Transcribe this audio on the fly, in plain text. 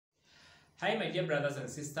Hi, my dear brothers and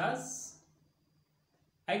sisters.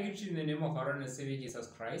 I greet you in the name of our Lord and Savior Jesus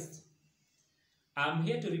Christ. I'm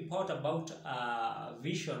here to report about a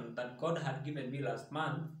vision that God had given me last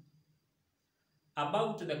month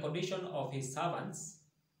about the condition of His servants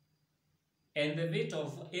and the fate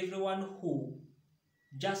of everyone who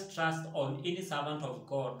just trusts on any servant of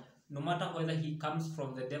God, no matter whether he comes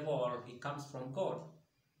from the devil or he comes from God.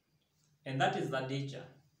 And that is the danger.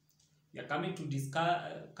 We are coming to discuss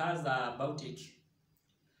about it.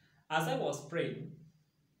 As I was praying,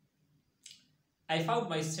 I found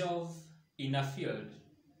myself in a field.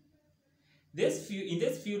 In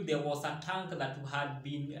this field, there was a tank that had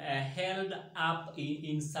been held up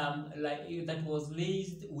in some, like, that was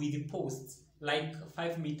raised with posts, like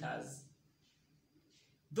 5 meters.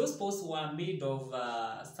 Those posts were made of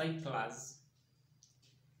cyclers.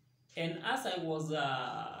 And as I was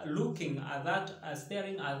looking at that,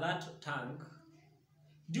 staring at that tank,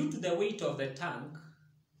 due to the weight of the tank,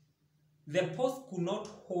 the post could not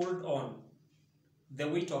hold on the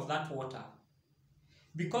weight of that water,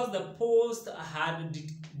 because the post had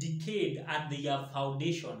decayed at their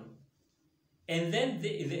foundation, and then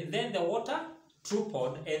the water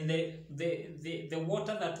tripled, and the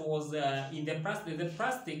water that was in the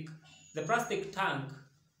plastic tank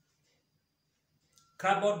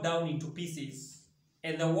crumbled down into pieces,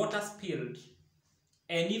 and the water spilled,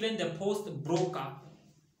 and even the post broke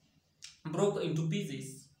into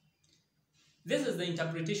pieces. This is the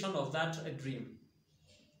interpretation of that dream.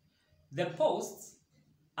 The posts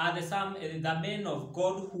are the men of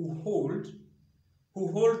God who hold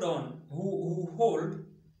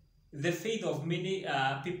the faith of many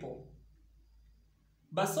people.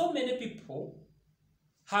 But so many people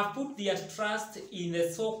have put their trust in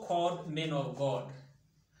the so-called men of God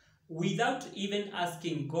without even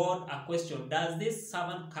asking God a question. Does this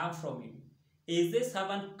servant come from you? Is this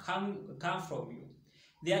servant come from you?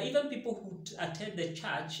 There are even people who attend the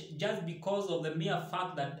church just because of the mere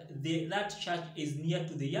fact that that church is near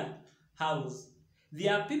to their house.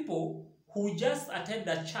 There are people who just attend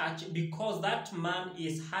the church because that man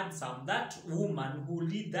is handsome, that woman who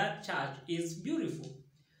leads that church is beautiful.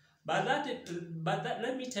 But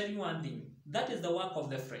let me tell you one thing. That is the work of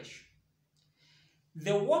the flesh.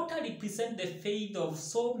 The water represents the faith of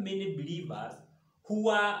so many believers who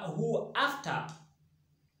after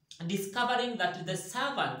discovering that the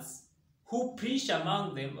servants who preach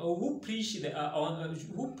among them, or who preach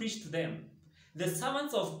to them, the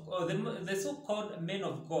servants of the so-called men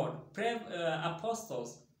of God,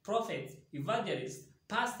 apostles, prophets, evangelists,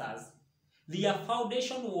 pastors, their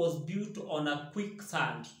foundation was built on a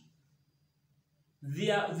quicksand. They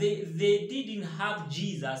didn't have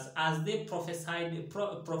Jesus as they professed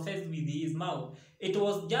with his mouth. It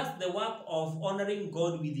was just the work of honoring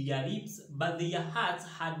God with their lips, but their hearts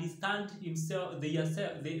had distanced themselves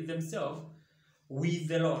with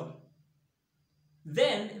the Lord.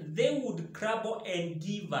 Then they would crumble and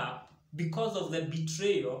give up because of the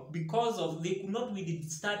betrayal, they could not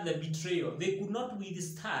withstand the betrayal, they could not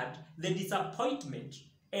withstand the disappointment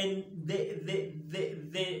and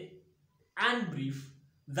the unbelief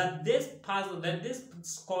that this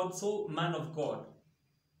called man of God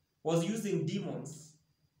was using demons.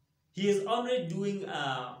 He is only doing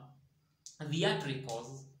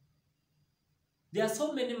theatricals. There are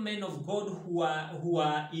so many men of God who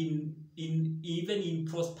are even in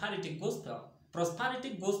prosperity gospel.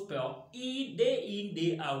 Prosperity gospel, day in,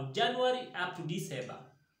 day out, January up to December.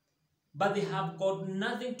 But they have got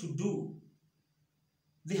nothing to do.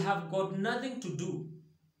 They have got nothing to do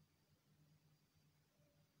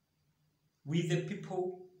with the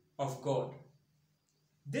people of God.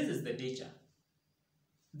 This is the danger.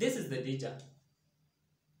 This is the danger.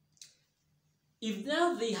 If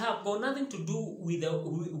now they have got nothing to do with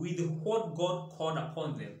what God called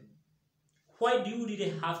upon them, why do you really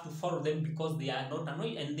have to follow them? Because they are not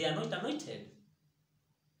anointed, and they are not anointed.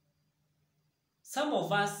 Some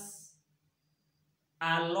of us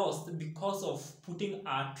are lost because of putting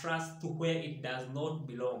our trust to where it does not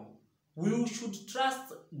belong. We should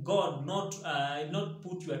trust God, not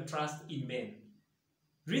put your trust in men.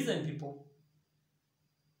 Reason, people.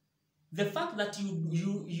 The fact that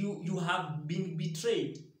you have been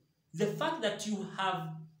betrayed, the fact that you have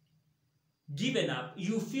given up,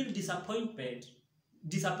 you feel disappointed.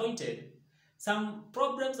 Some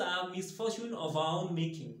problems are misfortune of our own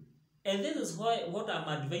making. And this is what I'm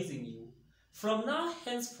advising you. From now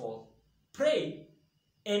henceforth, pray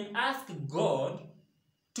and ask God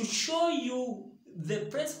to show you the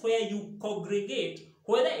place where you congregate,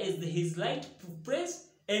 whether it's his right place,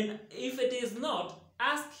 and if it is not,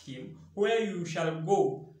 ask him where you shall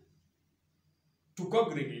go to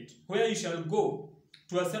congregate, where you shall go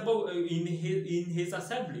to assemble in his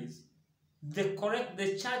assemblies. The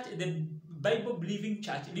church, the Bible believing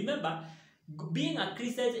church. Remember, being a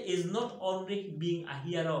Christian is not only being a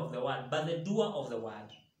hearer of the word, but the doer of the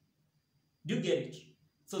word. Do you get it?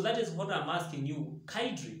 So that is what I'm asking you.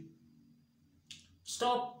 Kindly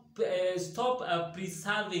stop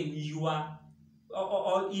preserving your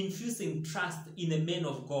or infusing trust in a man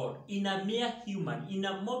of God, in a mere human, in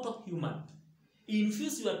a mortal human.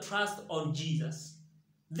 Infuse your trust on Jesus.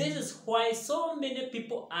 This is why so many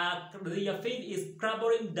people their faith is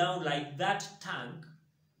crumbling down like that tank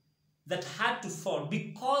that had to fall,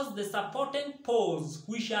 because the supporting poles,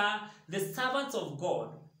 which are the servants of God,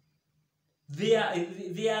 they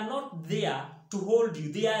are not there to hold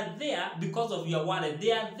you. They are there because of your wallet.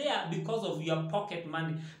 They are there because of your pocket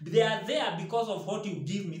money. They are there because of what you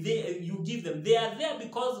give me. You give them. They are there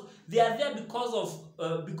because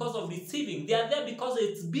of receiving. They are there because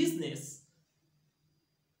it's business.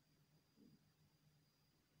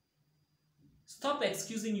 Stop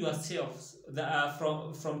excusing yourselves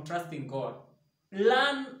from trusting God.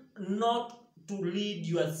 Learn not to lead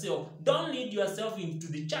yourself. Don't lead yourself into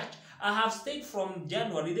the church. I have stayed from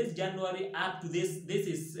this January up to this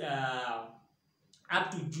is up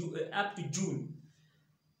to June,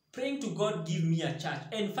 praying to God, give me a church.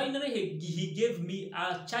 And finally he gave me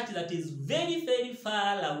a church that is very, very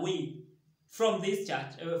far away from this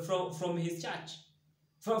church, from his church,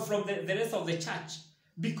 from the rest of the church,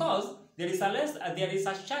 because there is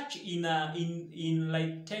a church in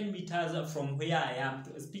like 10 meters from where I am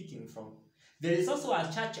speaking from. There is also a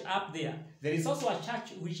church up there. There is also a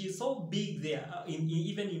church which is so big there,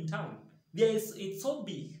 even in town. It's so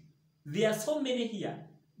big. There are so many here.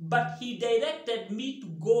 But he directed me to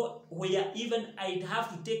go where even I'd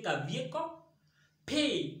have to take a vehicle,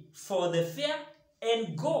 pay for the fare,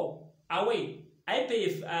 and go away. I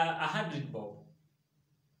pay 100 bob.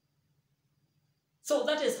 So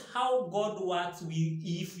that is how God works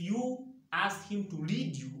if you ask him to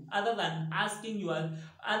lead you, other than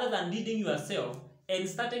leading yourself and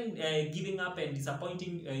starting giving up and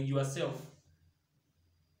disappointing yourself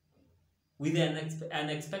with the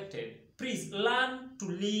unexpected. Please learn to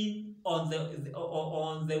lean on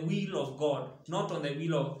the will of God, not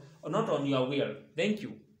on your will. Thank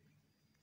you.